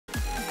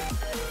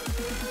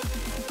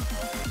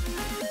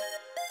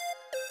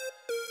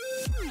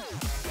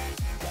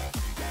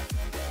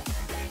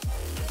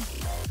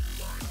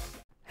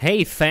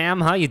Hey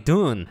fam, how you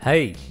doing?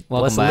 Hey,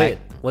 Welcome what's back. lit?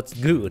 What's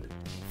good?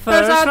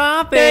 First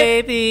round,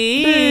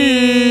 baby!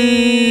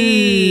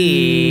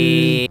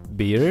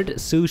 Beard,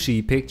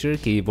 sushi, picture,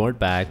 keyboard,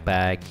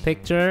 backpack,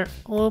 picture,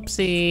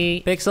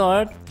 whoopsie. Pixel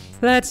art?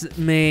 Let's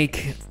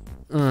make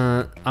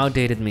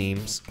outdated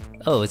memes.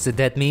 Oh, it's a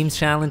dead memes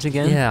challenge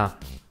again? Yeah,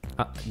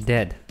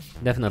 dead,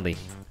 definitely.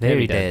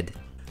 Very dead.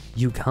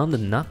 You count the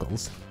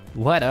knuckles?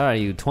 What are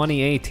you,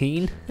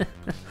 2018?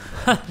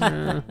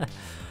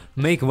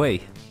 Make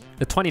way.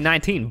 The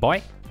 2019,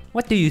 boy.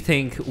 What do you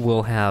think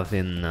we'll have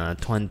in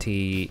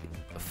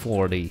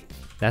 2040?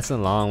 That's a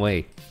long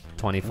way.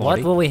 2040.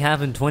 What will we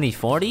have in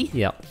 2040?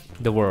 Yeah,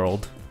 the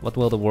world. What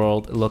will the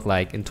world look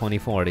like in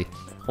 2040?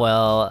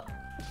 Well,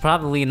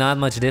 probably not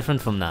much different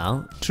from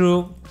now.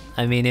 True.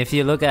 I mean, if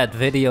you look at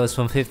videos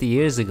from 50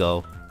 years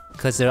ago,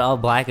 because they're all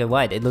black and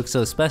white, it looks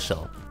so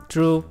special.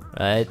 True.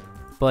 Right?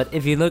 But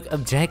if you look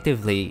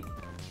objectively,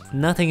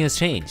 nothing has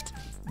changed.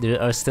 There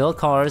are still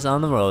cars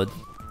on the road.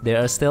 There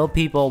are still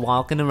people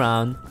walking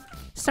around.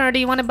 Sir, do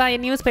you want to buy a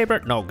newspaper?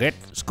 No,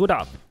 scoot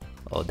up.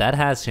 Oh, that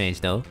has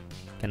changed though.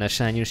 Can I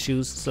shine your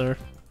shoes, sir?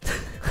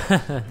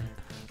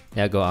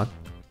 Yeah, go on.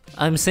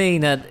 I'm saying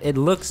that it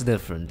looks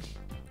different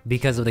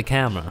because of the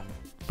camera,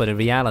 but in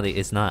reality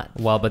it's not.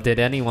 Well, but did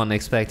anyone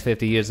expect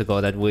 50 years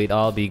ago that we'd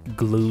all be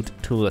glued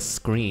to a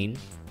screen?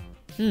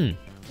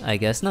 I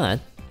guess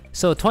not.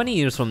 So 20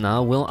 years from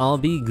now, we'll all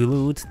be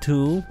glued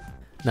to...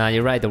 Nah,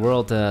 you're right, the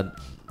world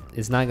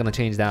is not gonna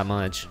change that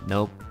much.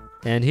 Nope.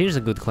 And here's a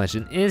good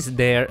question. Is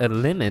there a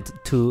limit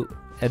to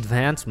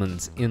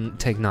advancements in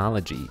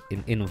technology,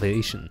 in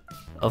innovation?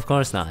 Of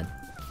course not.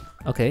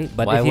 Okay,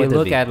 but Why if you would there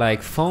look be? at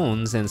like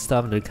phones and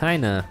stuff, they're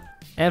kinda...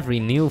 Every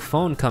new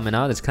phone coming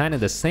out is kinda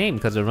the same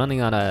because they're running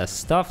out of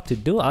stuff to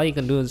do. All you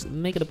can do is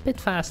make it a bit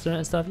faster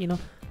and stuff, you know?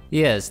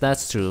 Yes,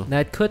 that's true.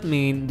 That could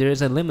mean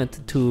there's a limit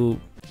to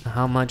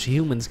how much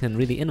humans can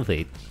really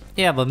innovate.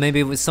 Yeah, but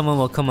maybe someone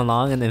will come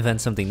along and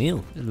invent something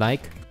new.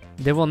 Like,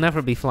 there will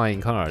never be flying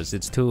cars.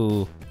 It's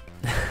too...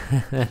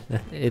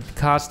 it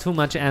costs too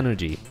much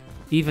energy.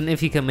 Even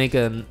if you can make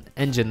an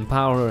engine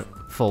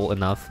powerful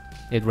enough,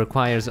 it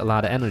requires a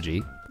lot of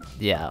energy.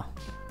 Yeah,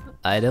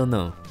 I don't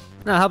know.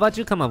 Now, how about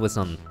you come up with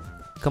something?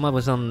 Come up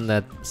with something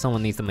that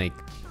someone needs to make.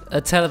 A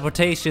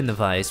teleportation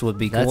device would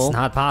be cool. That's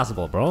not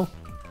possible, bro.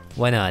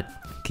 Why not?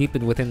 Keep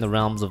it within the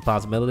realms of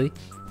possibility.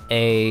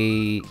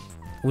 We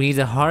need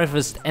to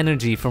harvest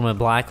energy from a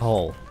black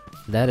hole.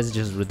 That is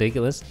just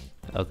ridiculous.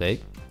 Okay.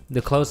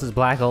 The closest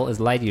black hole is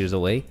light years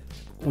away.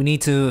 We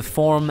need to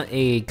form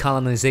a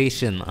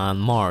colonization on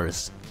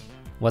Mars.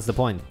 What's the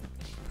point?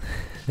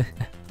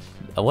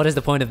 What is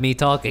the point of me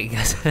talking?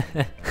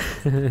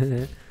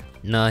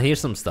 No,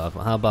 here's some stuff.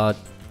 How about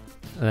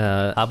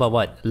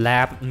what?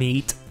 lab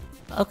meat?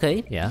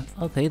 Okay. Yeah.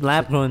 Okay,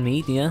 lab grown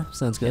meat, yeah,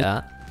 sounds good.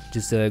 Yeah.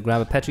 Just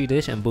grab a petri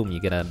dish and boom, you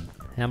get a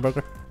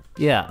hamburger.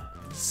 Yeah.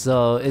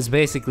 So it's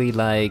basically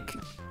like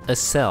a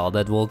cell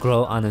that will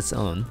grow on its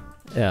own.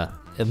 Yeah.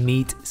 A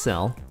meat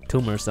cell.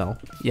 Tumor cell.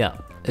 Yeah,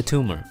 a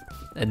tumor.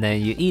 And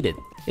then you eat it.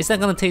 It's not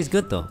gonna taste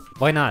good though.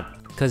 Why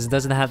not? Because it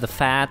doesn't have the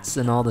fats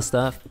and all the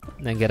stuff.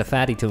 Then get a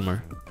fatty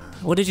tumor.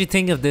 What did you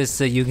think of this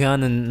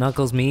Ugandan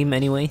Knuckles meme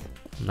anyway?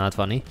 Not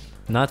funny.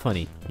 Not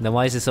funny. Then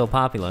why is it so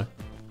popular?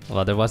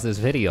 Well, there was this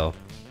video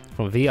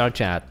from VR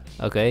chat.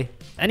 Okay.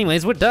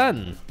 Anyways, we're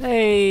done.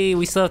 Hey,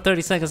 we still have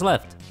 30 seconds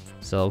left.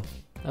 So,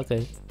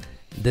 Okay.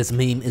 this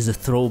meme is a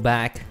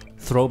throwback.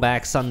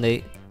 Throwback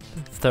Sunday.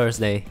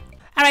 Thursday.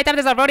 Alright, time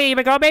this up, Brody. Here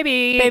we go,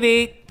 baby.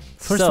 Baby!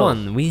 First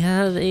one, we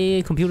have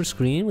a computer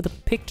screen with a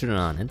picture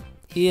on it.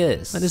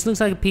 Yes. And this looks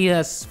like a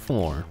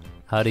PS4.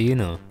 How do you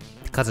know?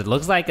 Because it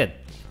looks like it.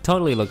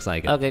 Totally looks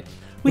like it. Okay.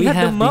 We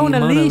have the Mona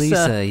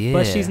Lisa, yeah.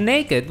 but she's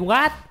naked.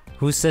 What?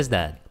 Who says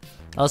that?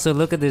 Also,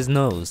 look at his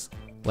nose.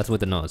 What's with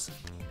the nose?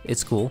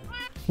 It's cool.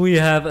 We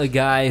have a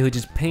guy who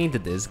just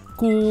painted this.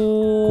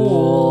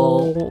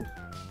 Cool.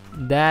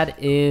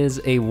 That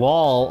is a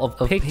wall of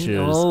pictures.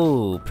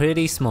 Oh,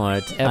 pretty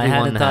smart. I Everyone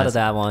hadn't thought has- of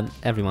that one.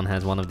 Everyone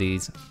has one of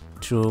these.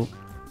 True.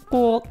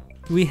 Cool.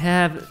 We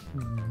have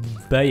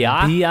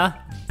Bia. Bia.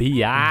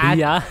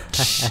 Bia.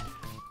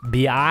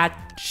 Bia.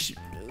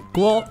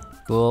 Cool.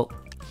 Cool.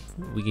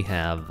 We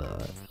have.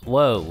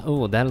 Whoa.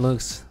 Oh, that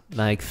looks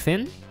like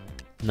Finn.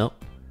 No.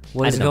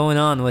 What I is don't know. going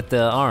on with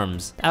the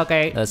arms?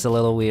 Okay. That's a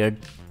little weird.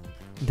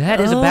 That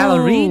is a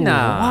ballerina.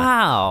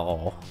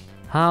 Wow.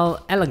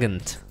 How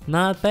elegant.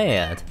 Not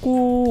bad.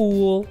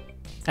 Cool.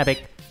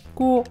 Epic.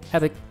 Cool.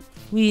 Epic.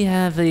 We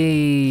have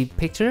a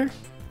picture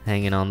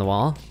hanging on the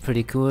wall.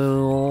 Pretty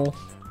cool.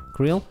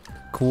 Cool.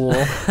 Cool.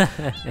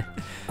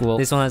 Cool.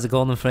 This one has a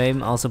golden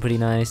frame, also pretty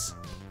nice.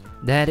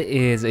 That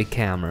is a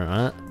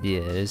camera.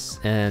 Yes.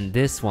 And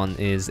this one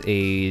is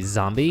a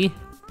zombie.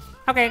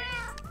 Okay.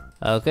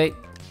 Okay.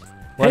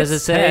 What does it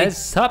say?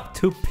 Sup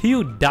to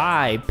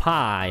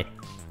PewDiePie.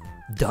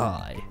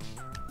 Die.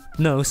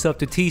 No, sub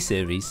to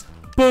T-Series.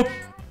 Boop.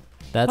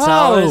 That's Oh.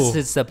 ours.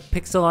 It's a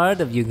pixel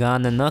art of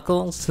Ugandan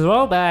Knuckles.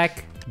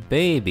 Throwback.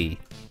 Baby.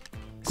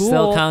 Cool.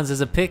 Still counts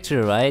as a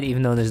picture, right?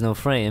 Even though there's no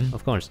frame.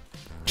 Of course.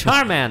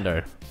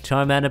 Charmander.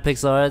 Charmander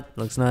pixel art.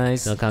 Looks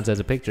nice. Still counts as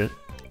a picture.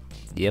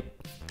 Yep.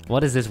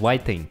 What is this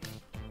white thing?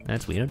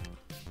 That's weird.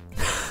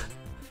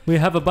 We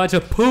have a bunch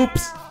of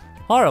poops.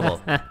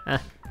 Horrible.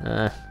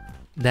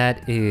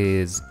 That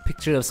is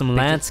Picture of some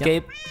Picture,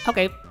 landscape.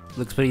 okay.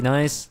 Looks pretty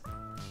nice.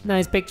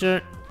 Nice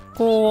picture.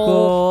 Cool.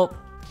 Cool.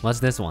 What's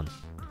this one?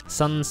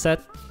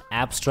 Sunset.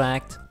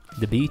 Abstract.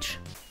 The beach.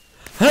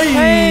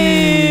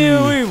 Hey,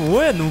 we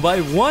win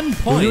by 1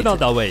 point. Do you know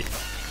the way?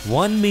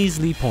 1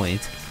 measly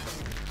point.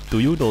 Do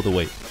you know the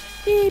way?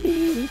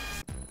 Baby.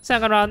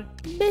 Second round.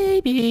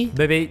 Baby.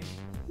 Baby.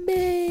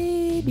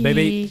 Baby.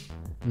 Baby.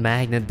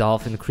 Magnet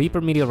dolphin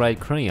creeper meteorite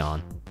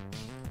crayon.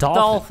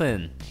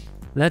 Dolphin.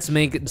 Let's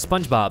make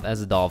SpongeBob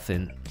as a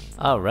dolphin.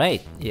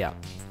 Alright. Yeah.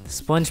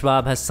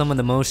 SpongeBob has some of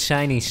the most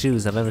shiny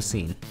shoes I've ever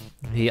seen.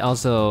 He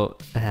also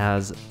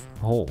has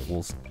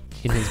holes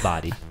in his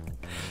body.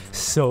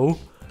 So,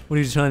 what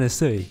are you trying to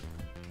say?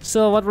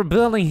 So what we're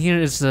building here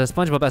is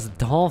SpongeBob as a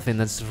dolphin.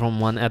 That's from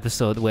one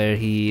episode where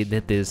he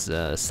did this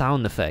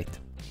sound effect.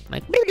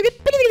 Like,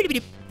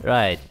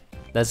 Right.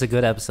 That's a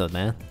good episode,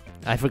 man.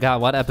 I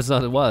forgot what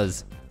episode it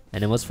was,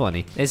 and it was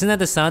funny. Isn't that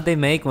the sound they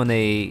make when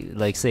they,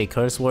 like, say a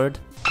curse word?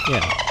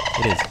 Yeah,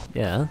 it is.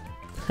 Yeah.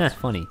 It's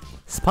funny.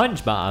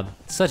 SpongeBob.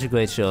 Such a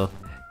great show.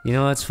 You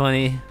know what's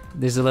funny?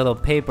 There's a little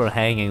paper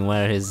hanging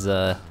where his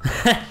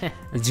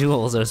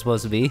jewels are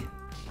supposed to be.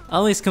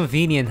 Always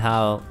convenient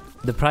how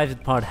the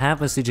private part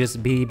happens to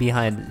just be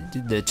behind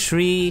the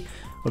tree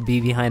or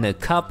be behind a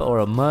cup or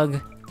a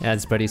mug. Yeah,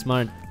 it's pretty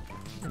smart.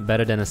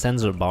 Better than a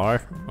sensor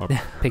bar or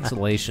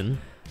pixelation.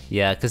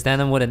 Yeah, because then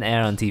it wouldn't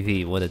air on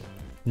TV, would it?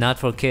 Not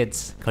for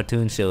kids,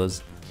 cartoon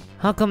shows.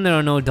 How come there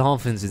are no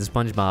dolphins in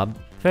SpongeBob?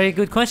 Very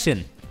good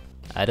question.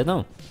 I don't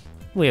know.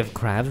 We have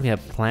crabs, we have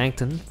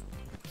plankton,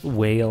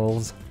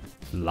 whales,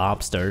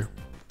 lobster,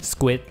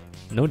 squid,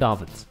 no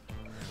dolphins.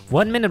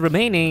 1 minute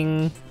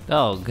remaining.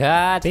 Oh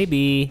god.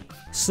 Baby.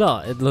 So,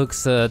 it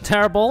looks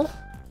terrible.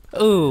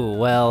 Ooh,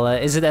 well,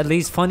 is it at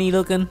least funny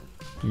looking?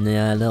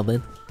 Yeah, a little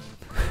bit.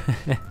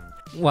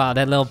 Wow,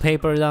 that little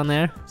paper down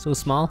there, so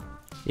small.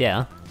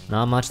 Yeah.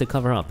 Not much to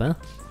cover up, huh?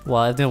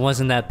 Well, if there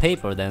wasn't that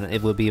paper, then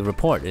it would be a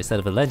report instead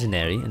of a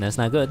legendary, and that's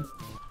not good.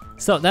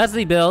 So that's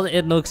the build.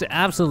 It looks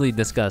absolutely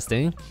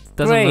disgusting.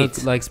 Doesn't Great.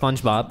 look like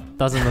SpongeBob.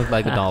 Doesn't look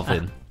like a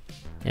dolphin.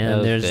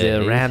 And there's a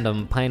Okay.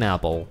 random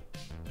pineapple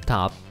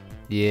top.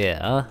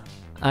 Yeah.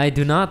 I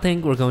do not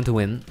think we're going to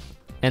win.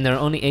 And there are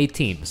only 8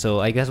 teams, so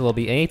I guess we'll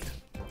be 8th.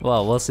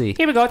 Well, we'll see.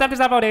 Here we go, time to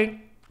start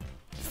voting.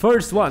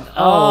 First one.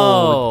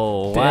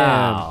 Oh, damn.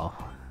 wow.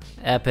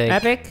 Epic.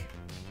 Epic?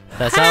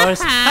 That's ours?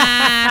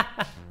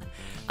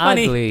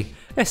 Funny. Ugly.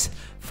 It's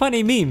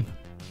funny meme.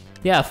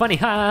 Yeah, funny.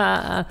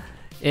 Ha!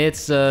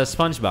 It's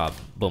SpongeBob.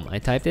 Boom, I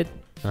typed it.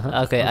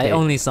 Okay, I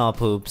only saw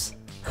poops.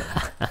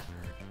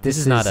 This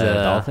is not a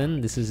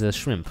dolphin, this is a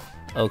shrimp.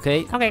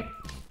 Okay. Okay.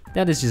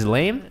 That is just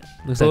lame.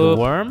 Looks like Poop.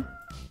 a worm.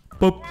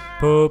 Poop.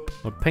 Poop.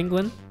 Or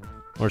penguin.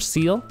 Or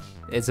seal.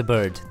 It's a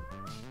bird.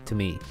 To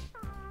me.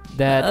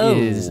 That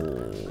is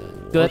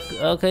good.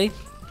 Okay.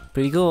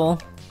 Pretty cool.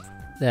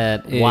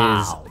 That is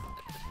Wow.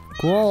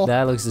 cool.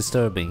 That looks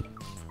disturbing.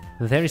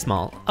 Very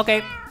small.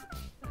 Okay.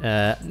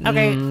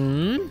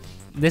 Okay.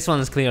 This one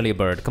is clearly a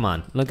bird. Come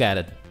on, look at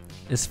it.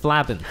 It's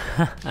flapping.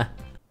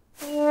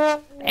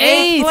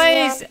 8th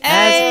place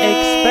as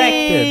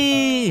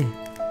expected.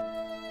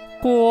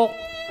 Cool.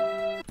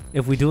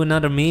 If we do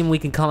another meme, we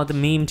can call it the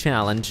meme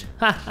challenge.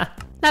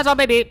 That's all,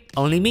 baby.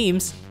 Only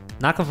memes.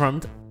 Not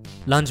confirmed.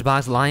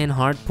 Lunchbox Lion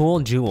Heart Pool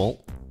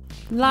Jewel.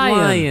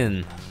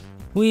 Lion.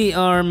 We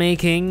are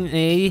making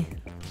a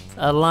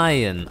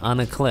lion on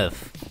a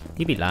cliff.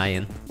 He be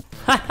lying.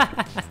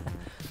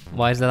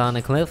 Why is that on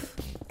a cliff?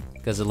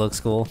 Because it looks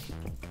cool.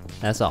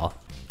 That's all.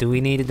 Do we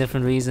need a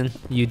different reason?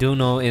 You do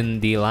know in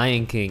The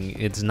Lion King,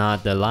 it's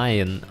not the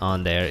lion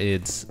on there,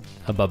 it's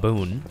a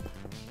baboon.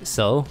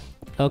 So,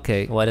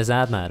 Okay, why does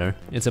that matter?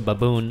 it's a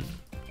baboon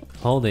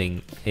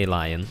holding a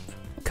lion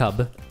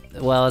cub.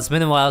 Well, it's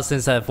been a while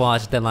since I've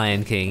watched The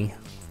Lion King.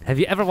 Have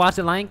you ever watched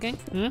The Lion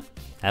King?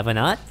 Have I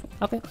not?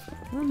 Okay.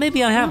 Well,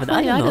 maybe I haven't.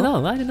 I don't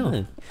know. I don't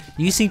know.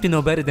 You seem to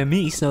know better than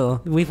me,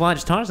 so... We've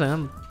watched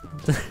Tarzan.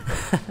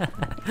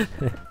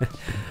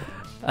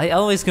 I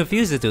always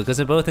confuse the two because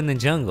they're both in the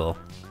jungle.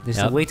 They're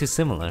Yep. way too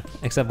similar.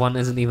 Except one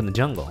isn't even the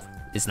jungle.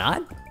 It's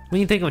not? When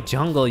you think of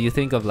jungle, you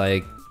think of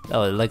like,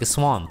 Oh, like a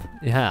swamp.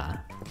 yeah,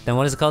 Then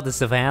what is it called? The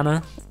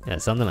savannah? yeah,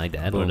 something like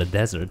that, or Boom. the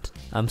desert.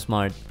 I'm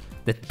smart.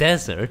 The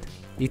desert?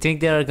 You think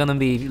there are gonna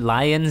be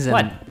lions and,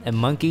 What? and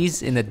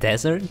monkeys in the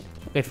desert?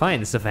 Okay,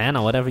 fine,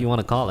 savannah, whatever you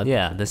want to call it.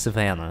 Yeah, the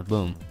savannah.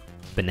 Boom.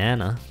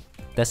 Banana.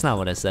 That's not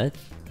what I said.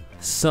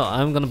 So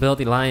I'm gonna build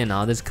the lion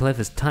now. This cliff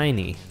is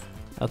tiny.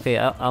 Okay,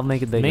 I'll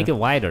make it bigger. Make it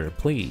wider,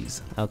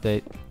 please.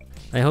 Okay.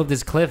 I hope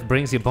this cliff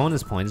brings you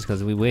bonus points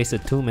because we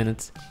wasted 2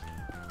 minutes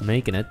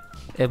making it.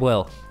 It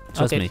will.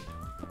 Trust Okay. me.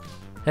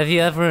 Have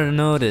you ever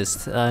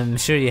noticed, I'm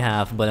sure you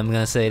have, but I'm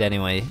gonna say it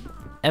anyway.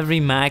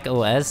 Every Mac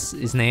OS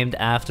is named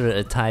after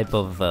a type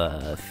of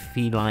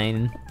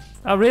feline.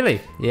 Oh, really?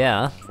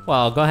 Yeah.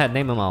 Well, go ahead,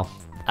 name them all.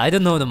 I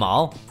don't know them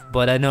all.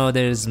 but I know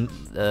there's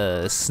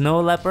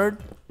snow leopard.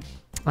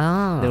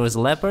 Ah. There was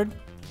leopard.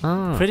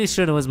 Ah. Pretty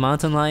sure there was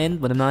mountain lion,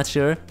 but I'm not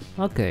sure.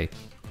 Okay.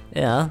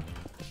 Yeah,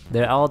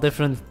 they're all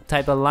different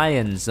type of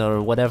lions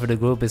or whatever the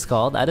group is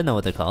called. I don't know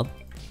what they're called.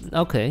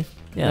 Okay.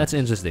 Yeah. That's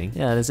interesting.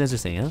 Yeah, that's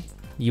interesting, huh?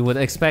 You would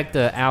expect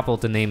Apple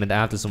to name it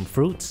after some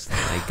fruits,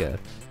 like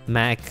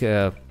Mac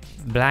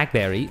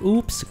Blackberry.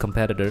 Oops,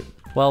 competitor.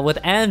 Well, with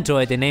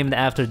Android, they named it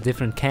after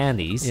different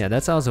candies. Yeah,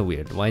 that's also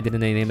weird. Why didn't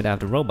they name it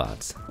after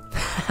robots?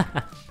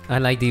 I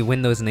like the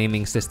Windows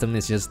naming system.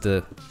 It's just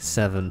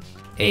 7,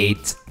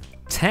 8,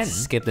 10.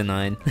 Skip the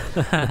 9.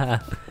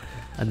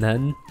 And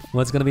then,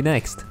 what's gonna be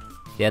next?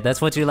 Yeah,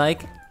 that's what you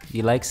like?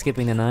 You like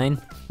skipping the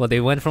 9? Well, they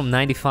went from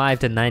 95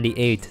 to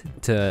 98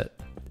 to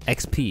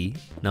XP.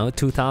 No,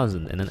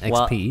 2000 and then XP.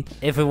 Well,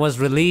 if it was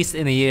released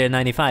in the year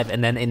 95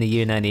 and then in the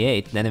year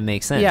 98, then it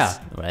makes sense. Yeah.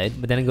 Right?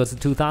 But then it goes to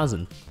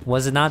 2000.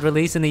 Was it not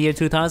released in the year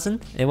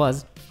 2000? It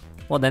was.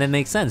 Well, then it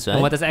makes sense, right?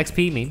 And what does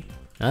XP mean?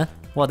 Huh?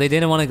 Well, they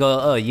didn't want to go,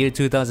 oh, year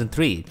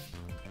 2003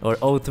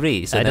 or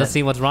 03. So I don't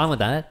see what's wrong with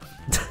that.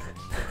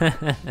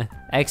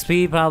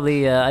 XP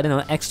probably, I don't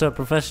know, extra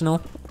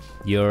professional.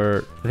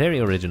 You're very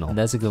original.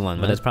 That's a good one,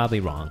 but right? that's probably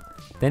wrong.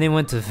 Then it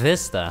went to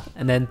Vista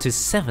and then to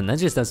 7. That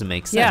just doesn't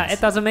make sense. Yeah, it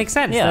doesn't make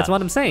sense. Yeah. That's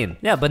what I'm saying.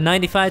 Yeah, but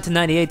 95 to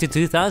 98 to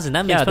 2000,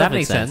 that makes Yeah, perfect that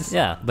makes sense.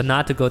 Yeah, But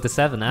not to go to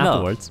 7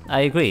 afterwards. No,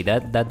 I agree.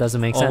 That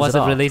doesn't make Or sense was at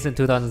it all. released in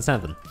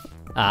 2007? No.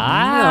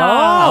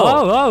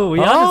 Oh, we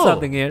onto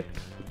something here.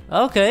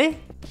 Okay.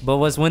 But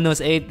was Windows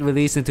 8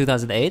 released in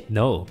 2008?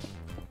 No.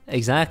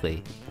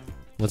 Exactly.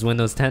 Was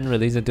Windows 10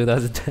 released in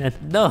 2010?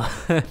 No.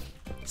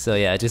 So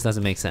yeah, it just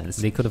doesn't make sense.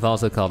 They could have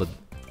also called it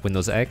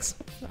Windows X.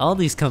 All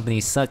these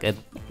companies suck at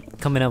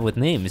coming up with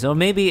names. Or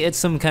maybe it's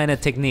some kind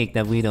of technique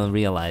that we don't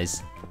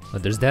realize.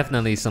 But there's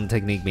definitely some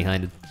technique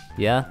behind it.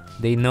 Yeah?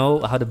 They know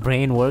how the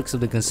brain works of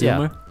the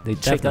consumer. Yeah, They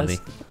trick definitely.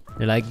 us.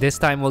 They're like, this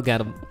time we'll get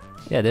them.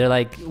 Yeah, they're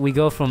like, we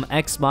go from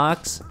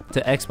Xbox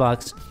to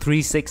Xbox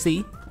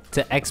 360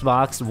 to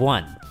Xbox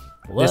One.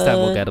 This time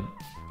we'll get them.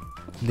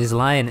 This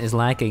lion is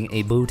lacking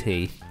a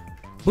booty.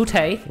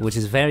 Booty. Which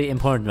is very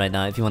important right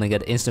now if you want to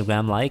get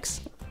Instagram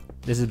likes.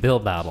 This is Bill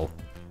Babble.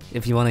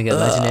 If you want to get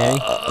legendary.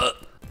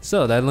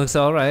 So that looks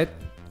alright.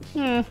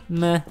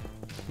 Meh.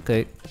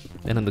 Okay.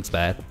 Then it looks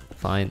bad.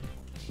 Fine.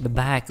 The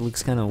back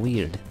looks kind of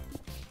weird.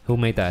 Who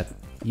made that?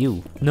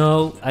 You.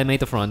 No, I made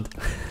the front.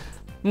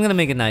 I'm gonna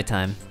make it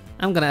nighttime.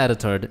 I'm gonna add a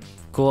third.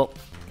 Cool.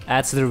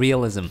 Adds to the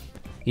realism.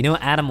 You know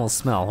animals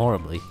smell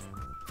horribly.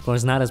 Of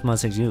course not as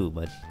much as you,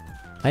 but...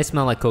 I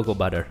smell like cocoa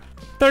butter.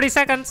 30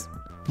 seconds!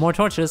 More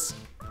torches.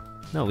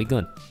 No, we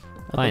good.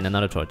 Fine,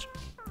 another torch.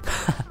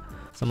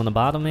 Some on the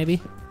bottom, maybe?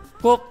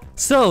 Cool.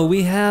 So,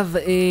 we have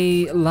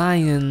a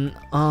lion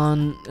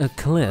on a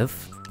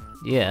cliff.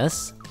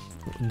 Yes.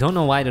 Don't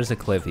know why there's a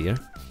cliff here.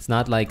 It's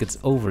not like it's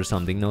over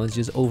something. No, it's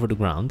just over the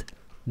ground.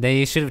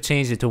 They should have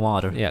changed it to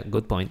water. Yeah,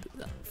 good point.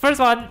 First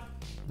one!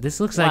 This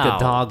looks like Wow. a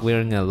dog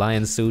wearing a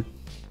lion suit.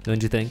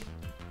 Don't you think?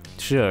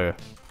 Sure.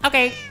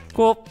 Okay,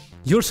 cool.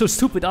 You're so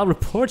stupid, I'll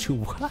report you.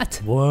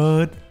 What?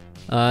 What?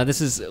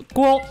 This is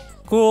cool.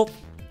 Cool.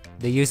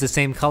 They use the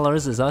same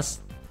colors as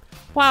us?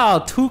 Wow,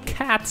 2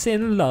 cats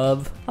in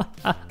love.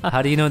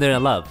 How do you know they're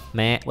in love?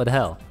 Meh. What the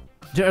hell?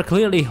 There are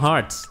clearly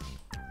hearts.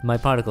 My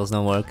particles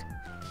don't work.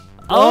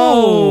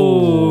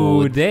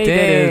 Oh, they did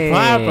it damn.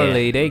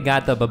 properly. They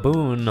got the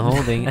baboon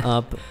holding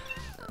up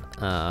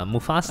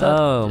Mufasa.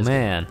 Oh Just-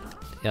 man.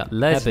 Yeah,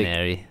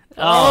 Legendary.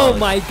 Oh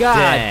my god.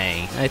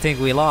 Dang. I think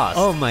we lost.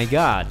 Oh my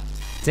god.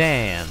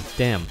 damn.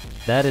 Damn.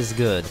 That is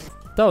good.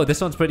 Oh, this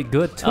one's pretty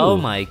good too. Oh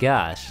my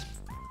gosh.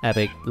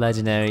 Epic.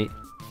 Legendary.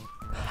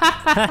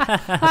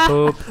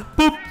 Boop.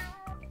 Boop.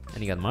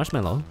 And you got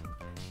marshmallow.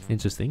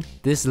 Interesting.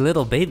 This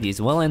little baby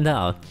is well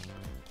endowed.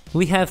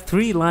 We have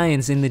 3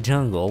 lions in the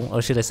jungle,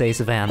 or should I say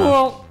savannah?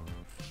 Cool.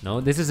 No,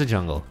 this is a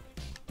jungle.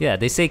 Yeah,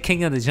 they say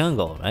king of the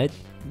jungle, right?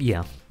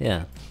 Yeah.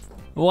 Yeah.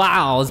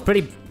 Wow, it's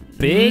pretty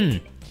big.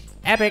 Mm.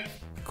 Epic.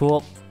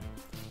 Cool.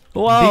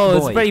 Whoa, Big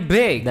it's boy. pretty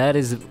big. That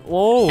is...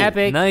 Oh,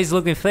 Epic. nice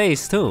looking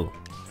face too.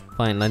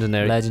 Fine,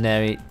 legendary.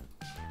 Legendary.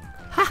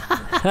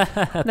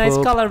 Nice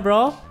Poop. color,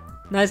 bro.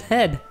 Nice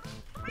head.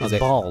 It's Okay.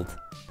 bald.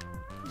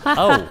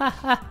 Oh.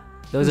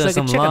 Those Looks are like a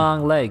some chicken.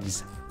 long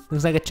legs.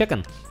 Looks like a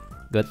chicken.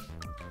 Good.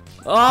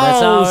 That's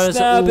Oh, ours.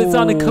 snap, it's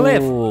on a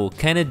cliff. Ooh,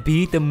 can it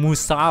beat the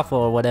Mustafa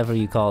or whatever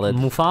you call it?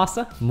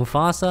 Mufasa?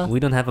 Mufasa? We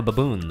don't have a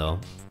baboon though.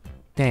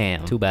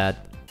 Damn. Too bad.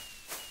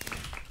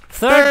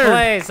 Third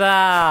place!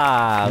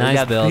 Ah! We Nice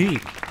got build.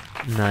 beat.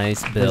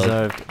 Nice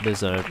build.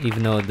 Deserved.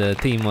 Even though the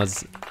theme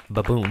was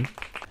baboon.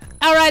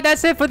 Alright,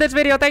 that's it for this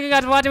video. Thank you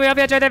guys for watching. We hope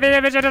you enjoyed the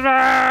video.